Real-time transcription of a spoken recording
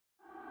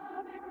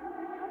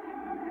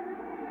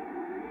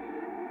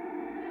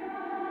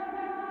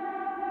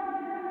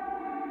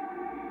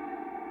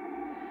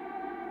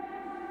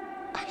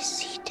I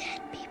see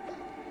dead people.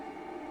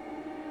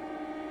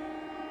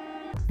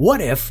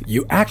 What if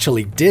you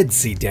actually did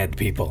see dead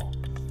people?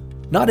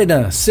 Not in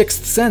a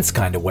sixth sense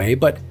kind of way,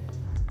 but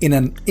in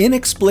an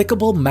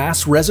inexplicable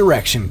mass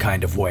resurrection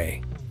kind of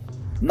way.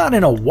 Not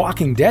in a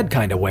Walking Dead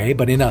kind of way,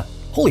 but in a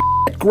holy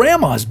shit,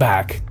 grandma's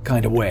back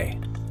kind of way.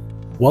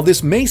 While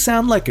this may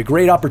sound like a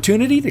great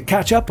opportunity to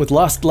catch up with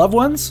lost loved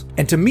ones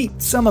and to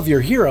meet some of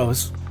your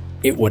heroes,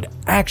 it would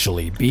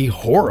actually be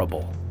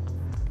horrible.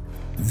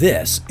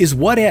 This is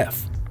What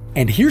If,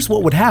 and here's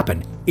what would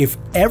happen if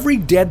every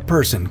dead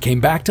person came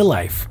back to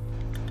life.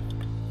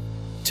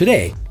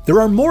 Today,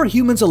 there are more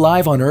humans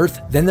alive on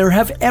Earth than there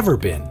have ever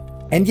been,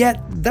 and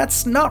yet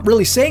that's not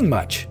really saying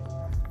much.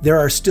 There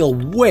are still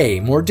way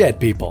more dead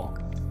people.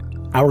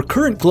 Our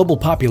current global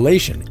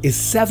population is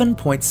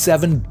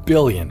 7.7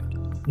 billion.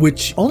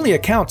 Which only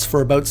accounts for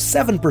about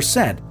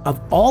 7%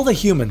 of all the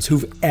humans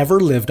who've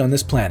ever lived on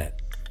this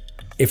planet.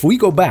 If we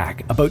go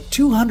back about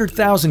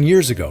 200,000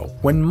 years ago,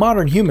 when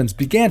modern humans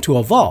began to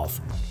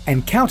evolve,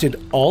 and counted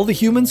all the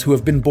humans who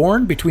have been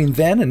born between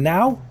then and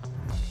now,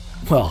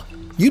 well,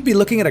 you'd be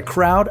looking at a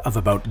crowd of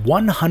about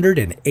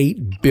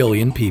 108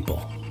 billion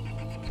people.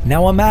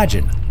 Now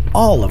imagine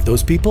all of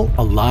those people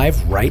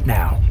alive right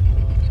now.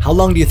 How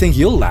long do you think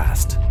you'll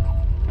last?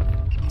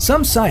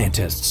 Some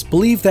scientists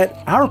believe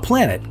that our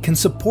planet can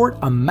support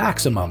a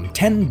maximum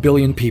 10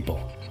 billion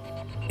people.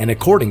 And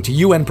according to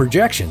UN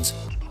projections,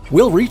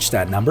 we'll reach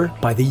that number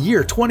by the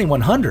year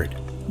 2100.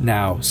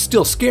 Now,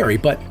 still scary,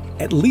 but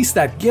at least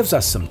that gives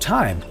us some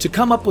time to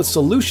come up with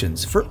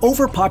solutions for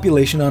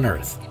overpopulation on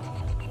Earth.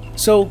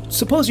 So,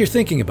 suppose you're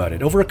thinking about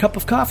it over a cup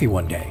of coffee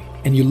one day,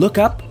 and you look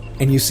up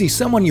and you see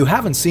someone you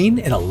haven't seen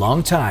in a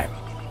long time.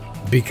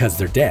 Because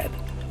they're dead.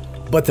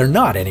 But they're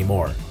not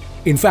anymore.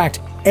 In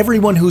fact,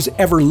 everyone who's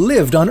ever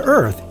lived on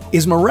Earth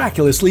is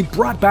miraculously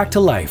brought back to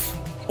life.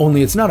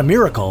 Only it's not a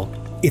miracle,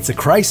 it's a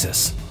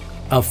crisis.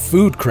 A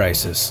food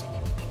crisis.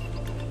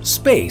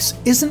 Space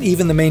isn't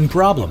even the main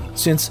problem,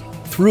 since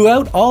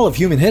throughout all of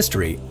human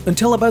history,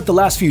 until about the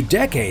last few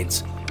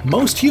decades,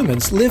 most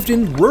humans lived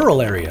in rural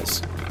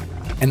areas.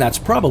 And that's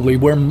probably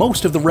where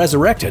most of the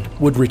resurrected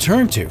would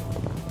return to.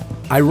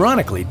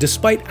 Ironically,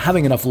 despite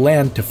having enough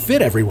land to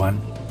fit everyone,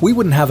 we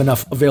wouldn't have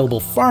enough available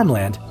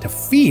farmland to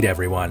feed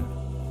everyone.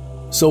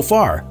 So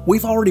far,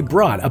 we've already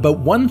brought about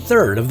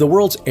 1/3 of the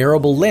world's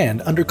arable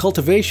land under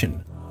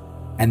cultivation.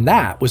 And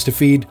that was to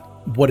feed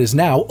what is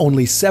now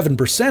only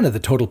 7% of the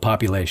total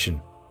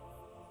population.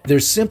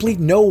 There's simply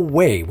no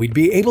way we'd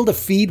be able to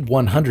feed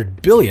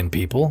 100 billion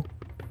people.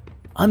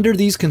 Under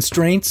these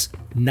constraints,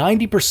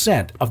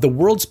 90% of the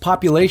world's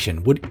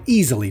population would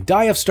easily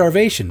die of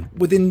starvation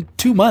within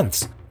 2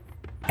 months.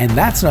 And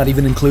that's not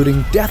even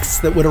including deaths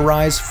that would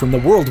arise from the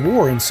world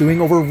war ensuing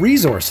over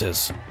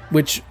resources,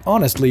 which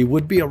honestly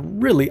would be a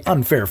really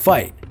unfair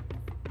fight.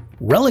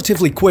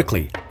 Relatively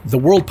quickly, the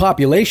world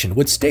population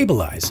would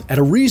stabilize at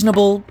a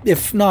reasonable,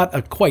 if not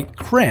a quite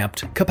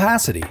cramped,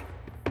 capacity.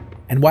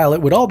 And while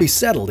it would all be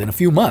settled in a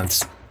few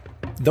months,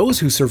 those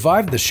who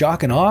survived the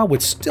shock and awe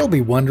would still be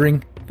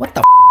wondering, what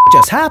the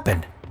just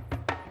happened?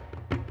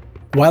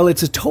 While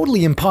it's a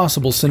totally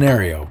impossible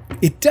scenario,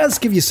 it does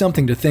give you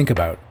something to think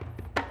about.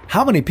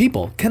 How many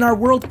people can our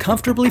world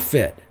comfortably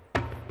fit?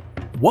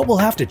 What will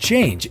have to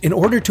change in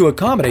order to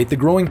accommodate the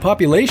growing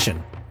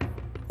population?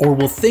 Or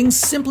will things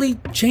simply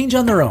change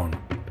on their own?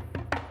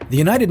 The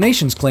United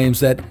Nations claims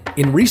that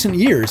in recent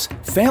years,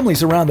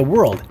 families around the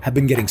world have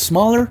been getting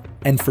smaller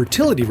and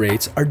fertility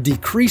rates are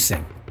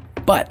decreasing.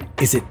 But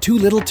is it too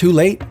little too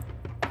late?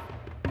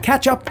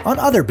 Catch up on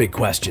other big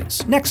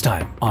questions next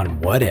time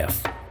on What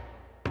If?